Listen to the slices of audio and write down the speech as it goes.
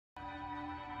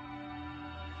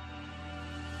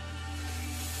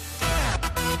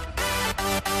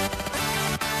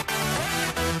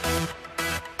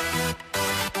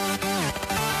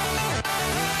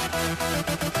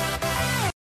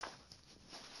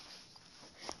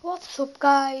What's up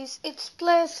guys, it's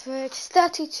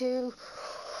Blazeforge32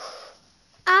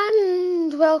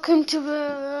 and welcome to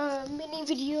a mini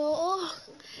video.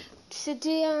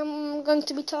 Today I'm going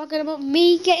to be talking about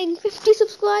me getting 50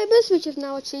 subscribers, which I've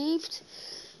now achieved,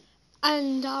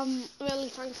 and I'm really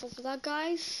thankful for that,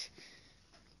 guys.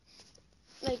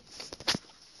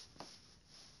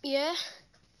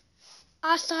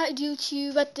 I started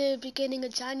YouTube at the beginning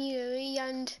of January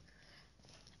and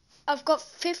I've got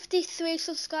 53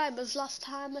 subscribers last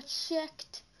time I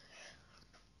checked,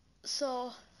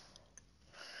 so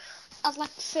I'd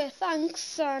like to say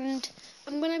thanks, and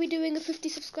I'm going to be doing a 50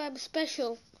 subscriber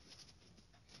special.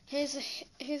 Here's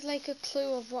like a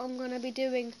clue of what I'm going to be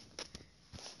doing.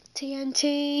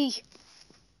 TNT!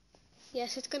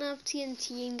 Yes, it's going to have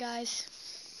TNT in, guys.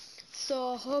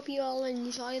 So I hope you all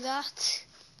enjoy that.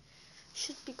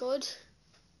 Should be good.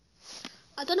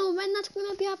 I don't know when that's going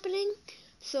to be happening,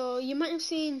 so you might have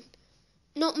seen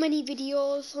not many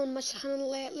videos on my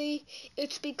channel lately.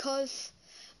 It's because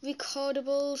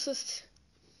recordables just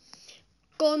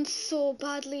gone so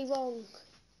badly wrong.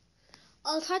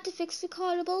 I'll try to fix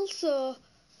recordables, so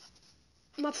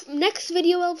my next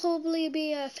video will probably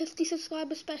be a 50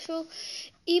 subscriber special,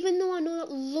 even though I know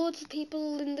that loads of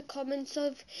people in the comments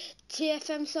of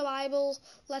TFM Survival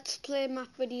Let's Play map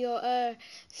video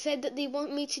said that they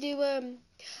want me to do a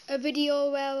video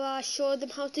where I show them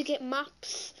how to get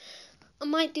maps. I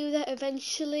might do that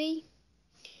eventually,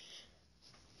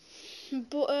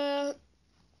 but I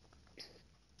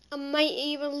might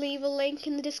even leave a link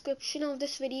in the description of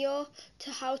this video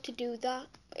to how to do that.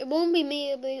 It won't be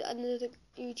me, it'll be another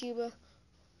YouTuber.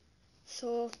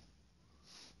 So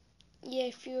yeah,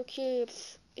 if you're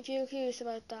curious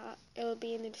about that, it'll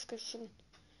be in the description.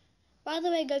 By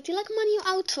the way guys, do you like my new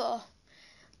outro?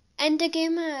 Ender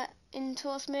Gamer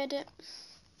intro's made it.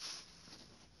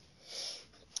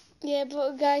 Yeah,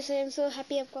 but guys, I am so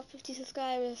happy I've got 50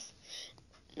 subscribers.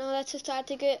 Now let's just try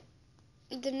to get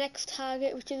the next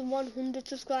target, which is 100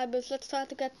 subscribers. Let's try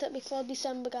to get that before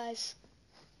December, guys.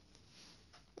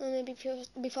 Or maybe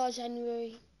before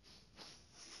January.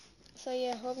 So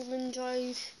yeah, hope you've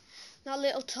enjoyed that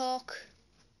little talk.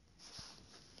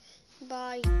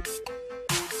 Bye.